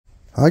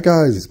Hi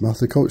guys, it's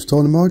Master Coach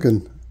Tony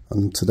Morgan,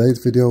 and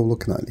today's video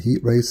looking at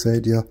Heatrea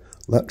Sadia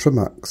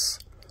Electromax.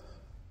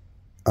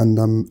 And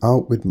I'm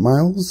out with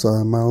Miles.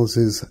 Miles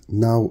is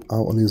now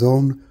out on his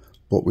own,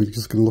 but we're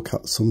just going to look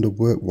at some of the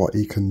work, what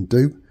he can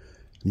do.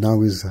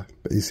 Now he's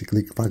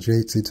basically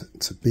graduated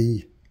to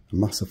be a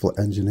masterful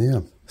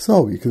engineer.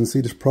 So you can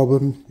see this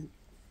problem.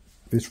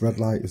 This red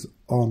light is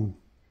on.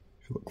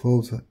 If you look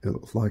closer, it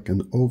looks like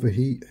an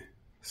overheat.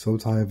 So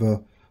it's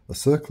either a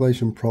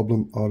circulation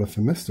problem or a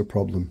thermistor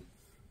problem.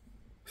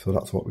 So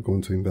that's what we're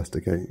going to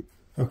investigate.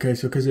 Okay,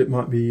 so because it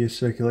might be a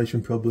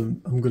circulation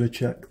problem, I'm going to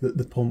check that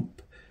the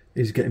pump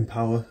is getting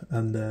power,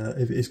 and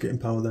if it is getting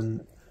power,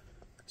 then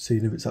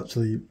seeing if it's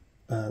actually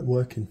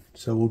working.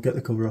 So we'll get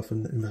the cover off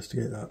and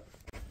investigate that.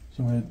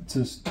 So I'm going to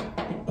just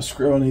a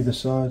screw on either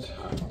side,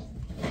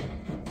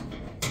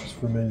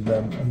 just remove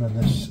them, and then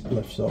this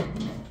lifts up.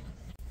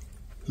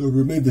 So we'll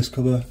remove this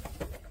cover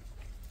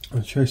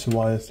and trace the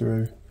wire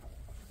through,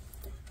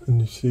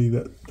 and you see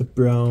that the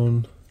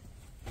brown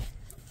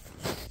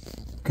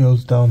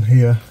goes down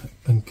here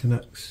and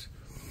connects,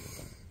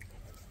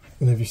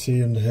 and if you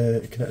see under here,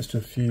 it connects to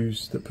a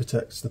fuse that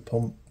protects the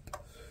pump.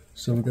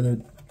 So we're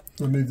going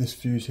to remove this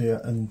fuse here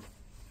and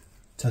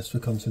test for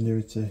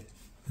continuity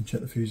and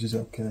check the fuse is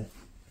okay.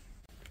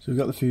 So we've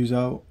got the fuse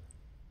out,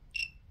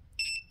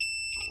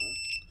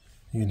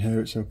 you can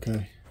hear it's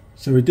okay.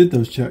 So we did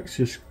those checks,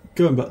 just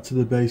going back to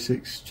the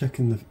basics,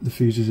 checking the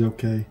fuse is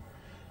okay,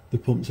 the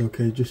pump's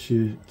okay, just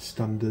your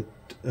standard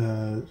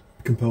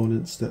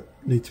components that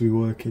need to be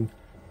working.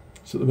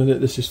 So at the minute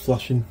this is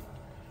flashing,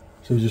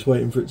 so we're just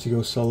waiting for it to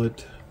go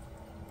solid,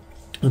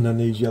 and then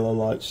these yellow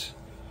lights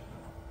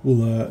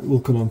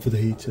will come on for the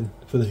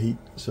heat.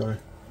 Sorry.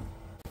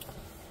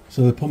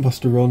 So the pump has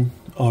to run,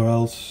 or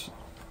else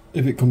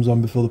if it comes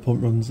on before the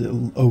pump runs,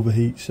 it'll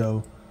overheat.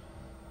 So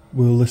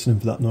we're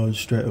listening for that noise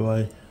straight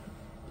away.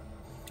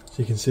 So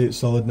you can see it's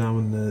solid now,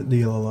 and the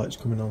yellow light's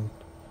coming on,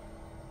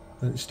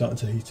 and it's starting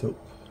to heat up.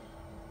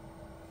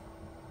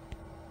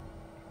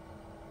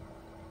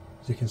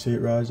 As you can see it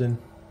rising.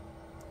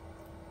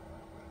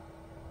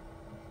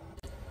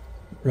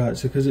 Right,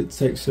 so because it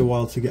takes a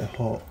while to get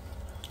hot,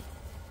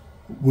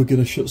 we're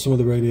going to shut some of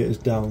the radiators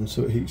down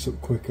so it heats up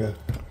quicker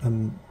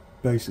and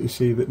basically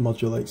see if it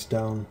modulates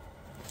down.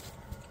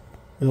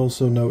 I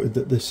also noted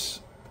that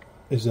this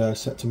is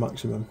set to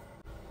maximum.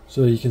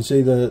 So you can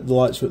see the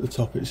lights are at the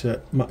top, it's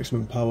at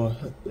maximum power.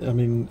 I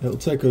mean, it'll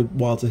take a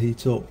while to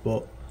heat up,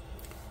 but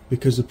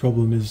because the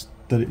problem is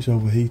that it's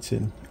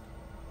overheating,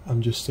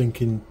 I'm just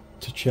thinking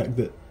to check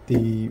that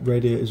the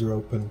radiators are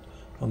open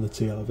on the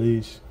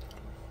TRVs.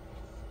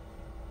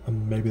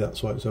 And maybe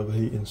that's why it's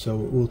overheating, so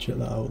we'll check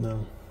that out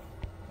now.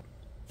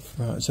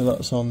 Right, so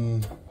that's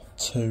on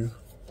 2,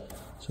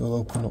 so we'll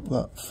open up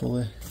that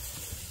fully.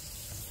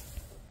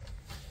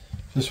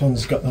 This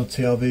one's got no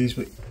TRVs,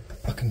 but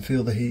I can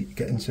feel the heat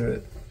getting to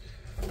it,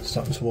 it's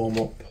starting to warm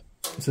up.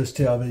 It says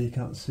TRV, you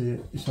can't see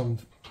it, it's on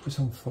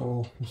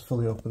 4, it's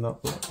fully open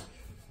up, but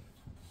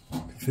I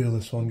can feel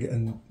this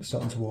one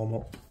starting to warm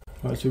up.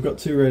 Right, so we've got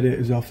 2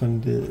 radiators off,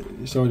 and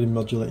it's already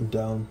modulating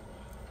down.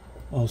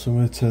 Also, I'm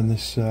going to turn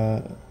this.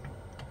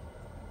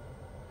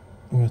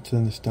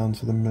 Down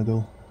to the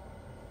middle,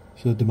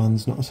 so the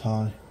demand's not as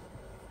high.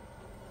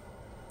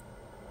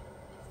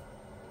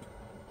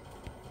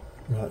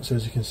 Right, so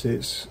as you can see,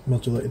 it's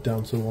modulated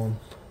down to 1.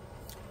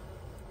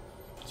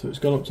 So it's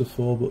gone up to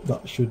 4, but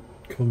that should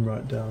come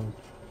right down.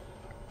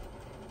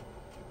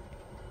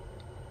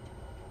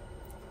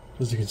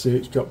 As you can see,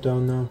 it's dropped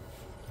down now,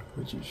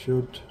 which it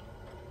should.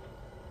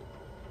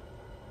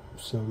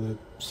 So the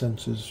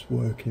sensor's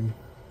working.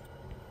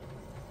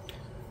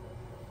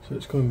 So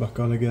it's coming back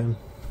on again.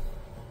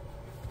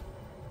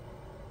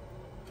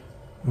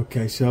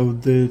 Okay, so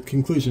the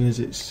conclusion is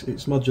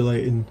it's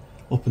modulating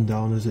up and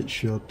down as it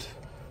should.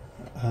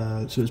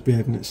 So it's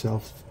behaving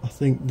itself. I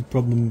think the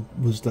problem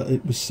was that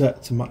it was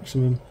set to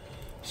maximum,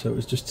 so it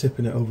was just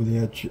tipping it over the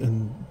edge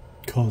and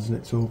causing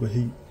it to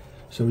overheat.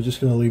 So we're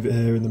just going to leave it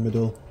here in the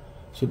middle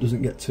so it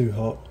doesn't get too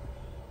hot,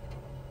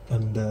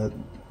 and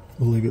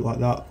we'll leave it like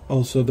that.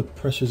 Also, the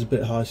pressure's a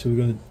bit high, so we're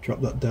going to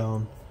drop that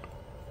down.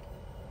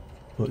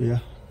 But yeah,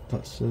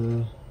 that's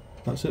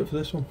it for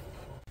this one.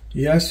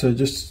 Yeah, so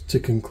just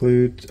to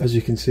conclude, as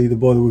you can see, the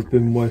boiler we've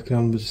been working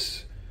on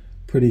was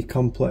pretty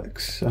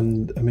complex,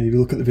 and I mean, if you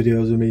look at the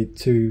videos of me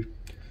two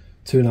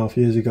and a half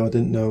years ago, I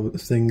didn't know a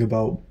thing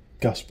about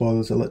gas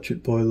boilers,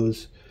 electric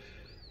boilers.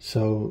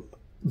 So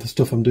the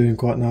stuff I'm doing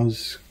quite now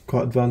is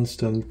quite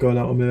advanced and going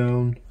out on my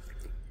own.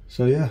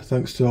 So yeah,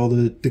 thanks to all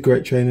the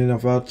great training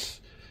I've had.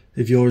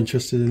 If you're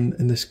interested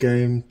in this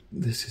game,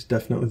 this is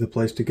definitely the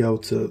place to go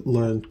to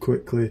learn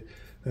quickly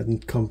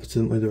and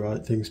competently the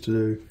right things to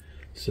do.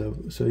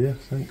 So yeah,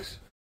 thanks.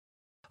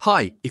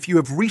 Hi, if you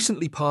have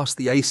recently passed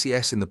the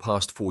ACS in the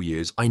past 4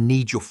 years, I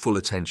need your full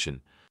attention.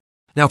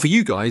 Now for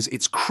you guys,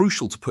 it's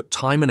crucial to put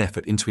time and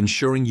effort into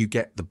ensuring you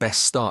get the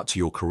best start to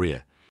your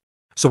career.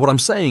 So what I'm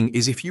saying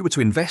is, if you were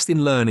to invest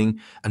in learning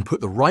and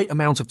put the right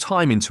amount of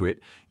time into it,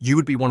 you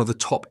would be one of the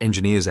top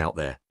engineers out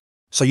there.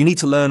 So you need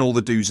to learn all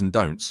the do's and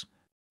don'ts.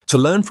 To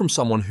learn from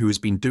someone who has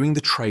been doing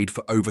the trade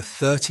for over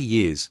 30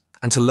 years,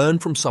 and to learn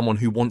from someone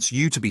who wants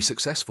you to be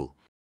successful.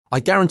 I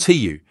guarantee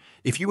you,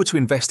 if you were to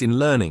invest in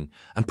learning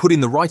and put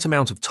in the right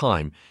amount of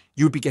time,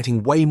 you would be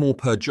getting way more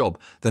per job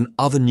than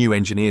other new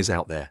engineers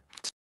out there.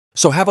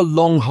 So have a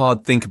long,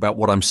 hard think about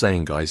what I'm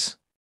saying, guys.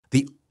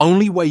 The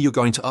only way you're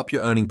going to up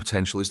your earning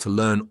potential is to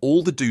learn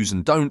all the do's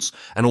and don'ts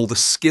and all the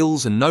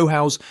skills and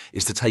know-hows,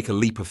 is to take a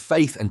leap of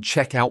faith and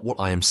check out what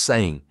I am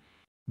saying.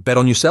 Bet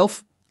on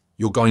yourself,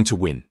 you're going to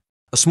win.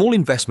 A small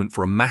investment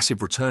for a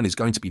massive return is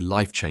going to be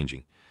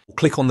life-changing.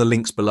 Click on the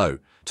links below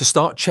to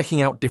start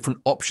checking out different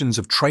options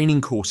of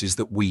training courses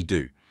that we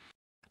do.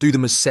 Do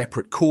them as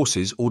separate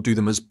courses or do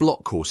them as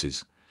block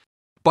courses.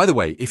 By the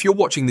way, if you're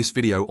watching this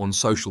video on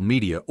social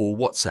media or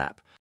WhatsApp,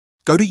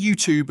 go to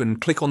YouTube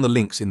and click on the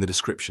links in the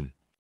description.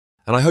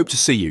 And I hope to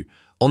see you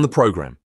on the program.